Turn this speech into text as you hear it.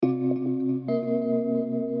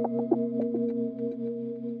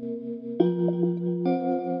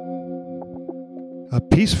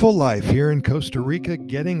Peaceful life here in Costa Rica,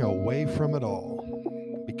 getting away from it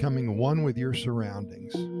all, becoming one with your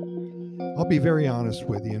surroundings. I'll be very honest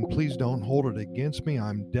with you, and please don't hold it against me.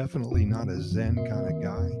 I'm definitely not a Zen kind of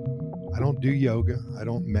guy. I don't do yoga, I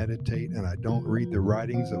don't meditate, and I don't read the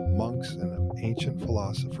writings of monks and of ancient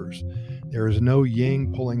philosophers. There is no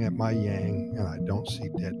yin pulling at my yang, and I don't see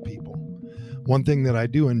dead people. One thing that I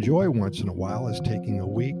do enjoy once in a while is taking a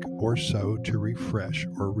week or so to refresh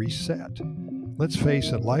or reset. Let's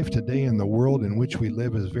face it, life today in the world in which we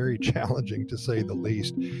live is very challenging, to say the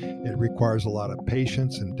least. It requires a lot of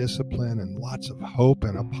patience and discipline and lots of hope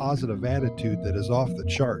and a positive attitude that is off the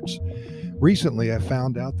charts. Recently, I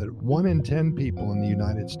found out that 1 in 10 people in the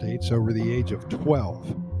United States over the age of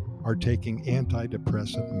 12 are taking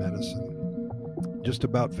antidepressant medicine. Just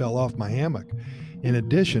about fell off my hammock. In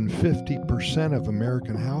addition, 50% of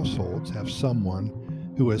American households have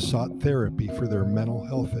someone who has sought therapy for their mental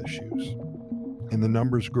health issues. And the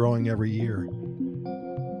number's growing every year.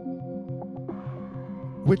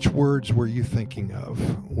 Which words were you thinking of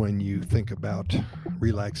when you think about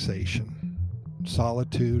relaxation?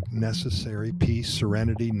 Solitude, necessary, peace,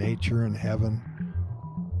 serenity, nature, and heaven?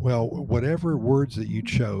 Well, whatever words that you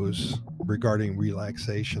chose regarding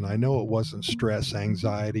relaxation, I know it wasn't stress,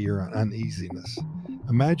 anxiety, or uneasiness.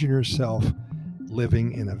 Imagine yourself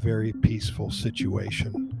living in a very peaceful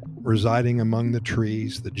situation, residing among the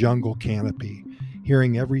trees, the jungle canopy,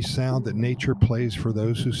 hearing every sound that nature plays for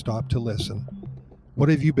those who stop to listen. What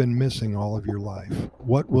have you been missing all of your life?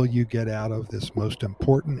 What will you get out of this most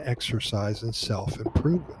important exercise in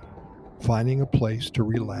self-improvement? Finding a place to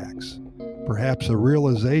relax. Perhaps a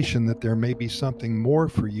realization that there may be something more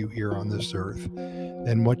for you here on this earth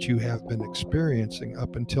than what you have been experiencing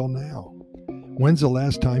up until now. When's the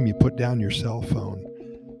last time you put down your cell phone?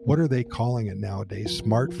 What are they calling it nowadays?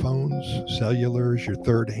 Smartphones, cellulars, your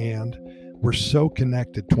third hand? We're so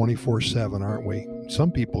connected 24/7, aren't we?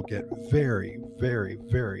 Some people get very, very,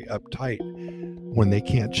 very uptight when they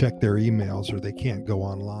can't check their emails or they can't go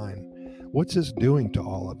online. What's this doing to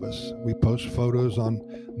all of us? We post photos on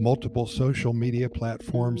multiple social media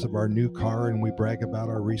platforms of our new car and we brag about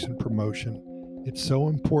our recent promotion. It's so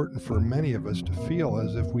important for many of us to feel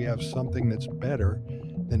as if we have something that's better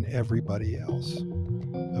than everybody else.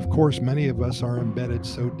 Of course, many of us are embedded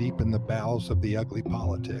so deep in the bowels of the ugly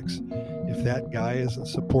politics. If that guy isn't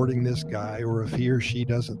supporting this guy, or if he or she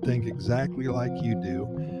doesn't think exactly like you do,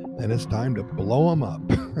 then it's time to blow them up.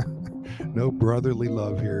 No brotherly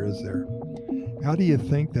love here, is there? How do you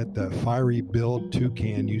think that the fiery-billed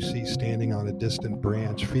toucan you see standing on a distant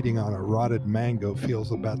branch feeding on a rotted mango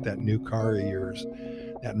feels about that new car of yours?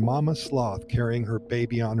 That mama sloth carrying her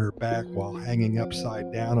baby on her back while hanging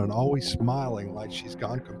upside down and always smiling like she's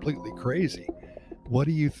gone completely crazy. Why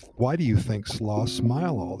do you think sloths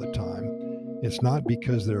smile all the time? It's not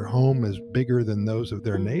because their home is bigger than those of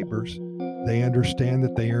their neighbors. They understand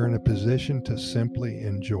that they are in a position to simply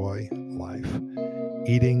enjoy life.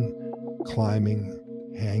 Eating, climbing,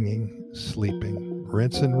 hanging, sleeping,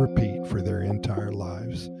 rinse and repeat for their entire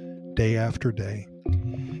lives, day after day.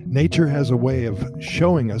 Nature has a way of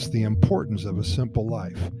showing us the importance of a simple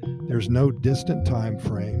life. There's no distant time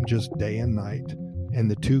frame, just day and night,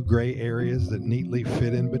 and the two gray areas that neatly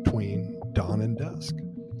fit in between, dawn and dusk.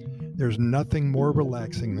 There's nothing more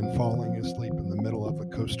relaxing than falling asleep in the middle of a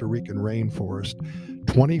Costa Rican rainforest,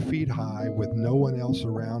 20 feet high, with no one else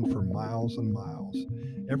around for miles and miles.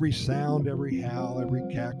 Every sound, every howl, every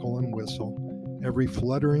cackle and whistle, every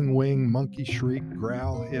fluttering wing, monkey shriek,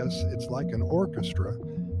 growl, hiss, it's like an orchestra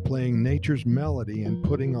playing nature's melody and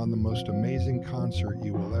putting on the most amazing concert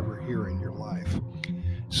you will ever hear in your life.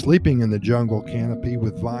 Sleeping in the jungle canopy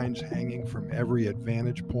with vines hanging from every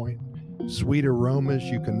advantage point, sweet aromas,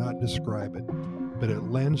 you cannot describe it, but it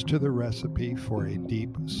lends to the recipe for a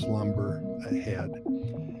deep slumber ahead.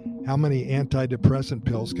 How many antidepressant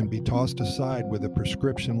pills can be tossed aside with a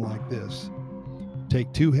prescription like this?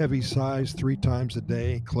 Take 2 heavy sighs 3 times a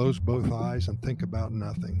day, close both eyes, and think about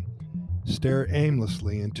nothing. Stare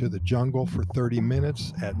aimlessly into the jungle for 30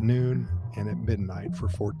 minutes at noon and at midnight for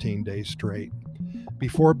 14 days straight.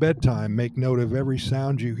 Before bedtime, make note of every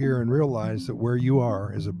sound you hear and realize that where you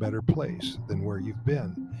are is a better place than where you've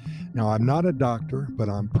been. Now, I'm not a doctor, but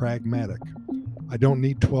I'm pragmatic. I don't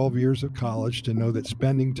need 12 years of college to know that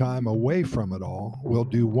spending time away from it all will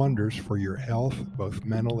do wonders for your health, both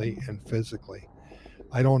mentally and physically.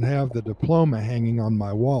 I don't have the diploma hanging on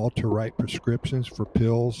my wall to write prescriptions for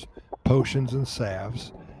pills, potions, and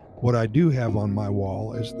salves. What I do have on my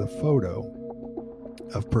wall is the photo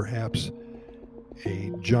of perhaps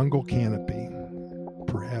a jungle canopy,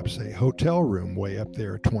 perhaps a hotel room way up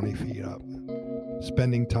there 20 feet up,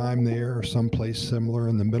 spending time there or someplace similar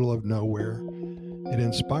in the middle of nowhere. It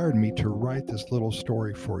inspired me to write this little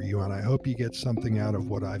story for you, and I hope you get something out of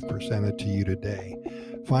what I've presented to you today.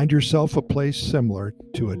 Find yourself a place similar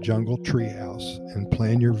to a jungle treehouse and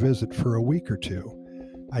plan your visit for a week or two.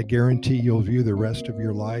 I guarantee you'll view the rest of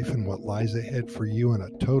your life and what lies ahead for you in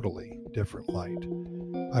a totally different light.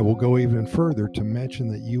 I will go even further to mention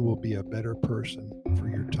that you will be a better person for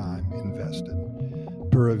your time invested.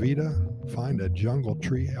 Pura Vida, find a jungle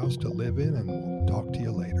treehouse to live in, and we'll talk to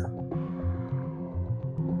you later.